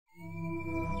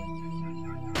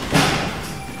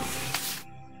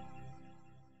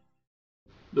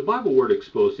The Bible word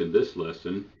exposed in this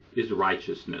lesson is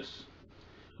righteousness.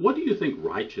 What do you think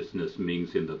righteousness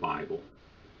means in the Bible?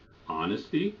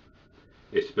 Honesty?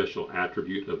 A special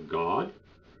attribute of God?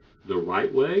 The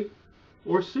right way?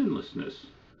 Or sinlessness?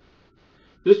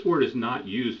 This word is not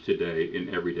used today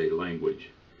in everyday language.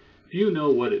 Few know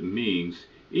what it means,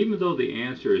 even though the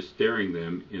answer is staring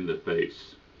them in the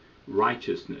face.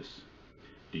 Righteousness.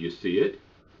 Do you see it?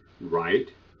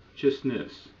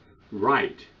 Righteousness.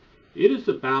 Right. It is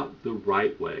about the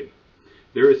right way.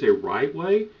 There is a right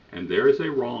way and there is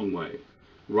a wrong way.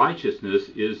 Righteousness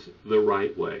is the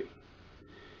right way.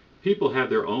 People have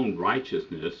their own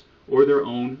righteousness or their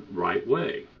own right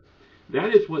way.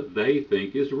 That is what they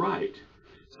think is right.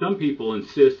 Some people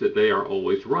insist that they are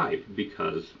always right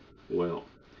because, well,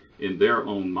 in their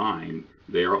own mind,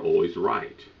 they are always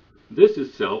right. This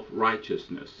is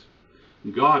self-righteousness.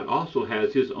 God also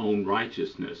has his own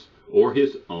righteousness or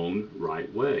his own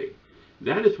right way.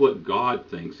 That is what God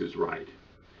thinks is right.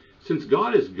 Since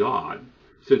God is God,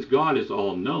 since God is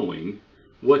all-knowing,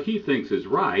 what he thinks is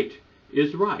right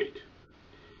is right.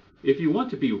 If you want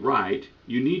to be right,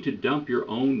 you need to dump your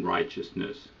own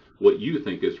righteousness, what you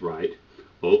think is right.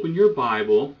 Open your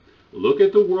Bible, look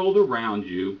at the world around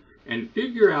you, and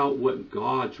figure out what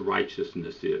God's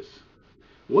righteousness is.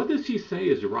 What does he say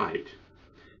is right?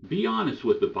 Be honest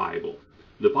with the Bible.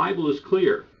 The Bible is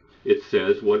clear. It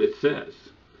says what it says.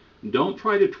 Don't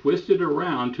try to twist it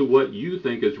around to what you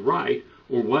think is right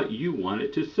or what you want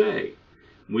it to say.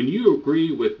 When you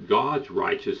agree with God's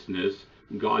righteousness,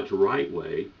 God's right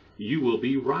way, you will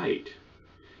be right.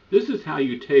 This is how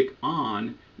you take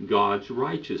on God's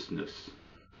righteousness.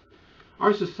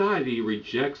 Our society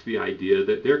rejects the idea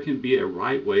that there can be a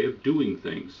right way of doing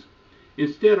things.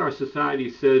 Instead, our society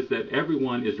says that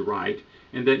everyone is right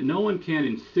and that no one can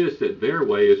insist that their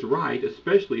way is right,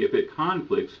 especially if it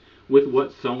conflicts with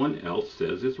what someone else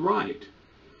says is right.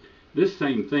 This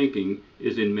same thinking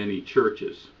is in many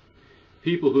churches.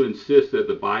 People who insist that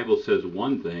the Bible says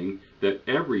one thing, that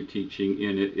every teaching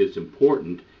in it is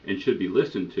important and should be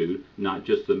listened to, not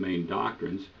just the main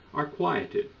doctrines, are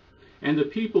quieted. And the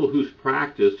people whose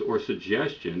practice or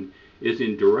suggestion is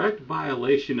in direct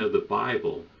violation of the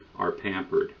Bible are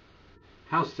pampered.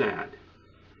 How sad.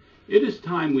 It is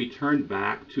time we turn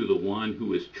back to the one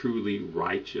who is truly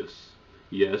righteous.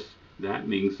 Yes, that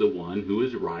means the one who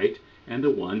is right and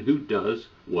the one who does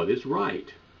what is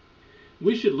right.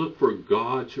 We should look for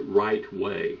God's right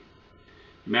way.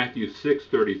 Matthew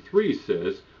 6:33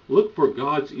 says, "Look for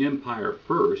God's empire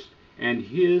first and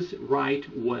his right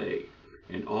way,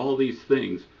 and all these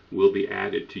things will be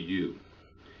added to you."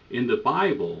 In the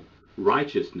Bible,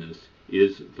 righteousness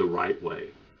is the right way.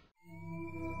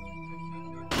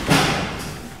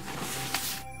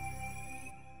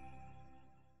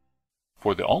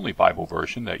 For the only Bible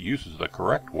version that uses the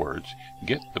correct words,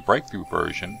 get the Breakthrough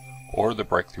version or the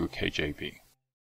Breakthrough KJV.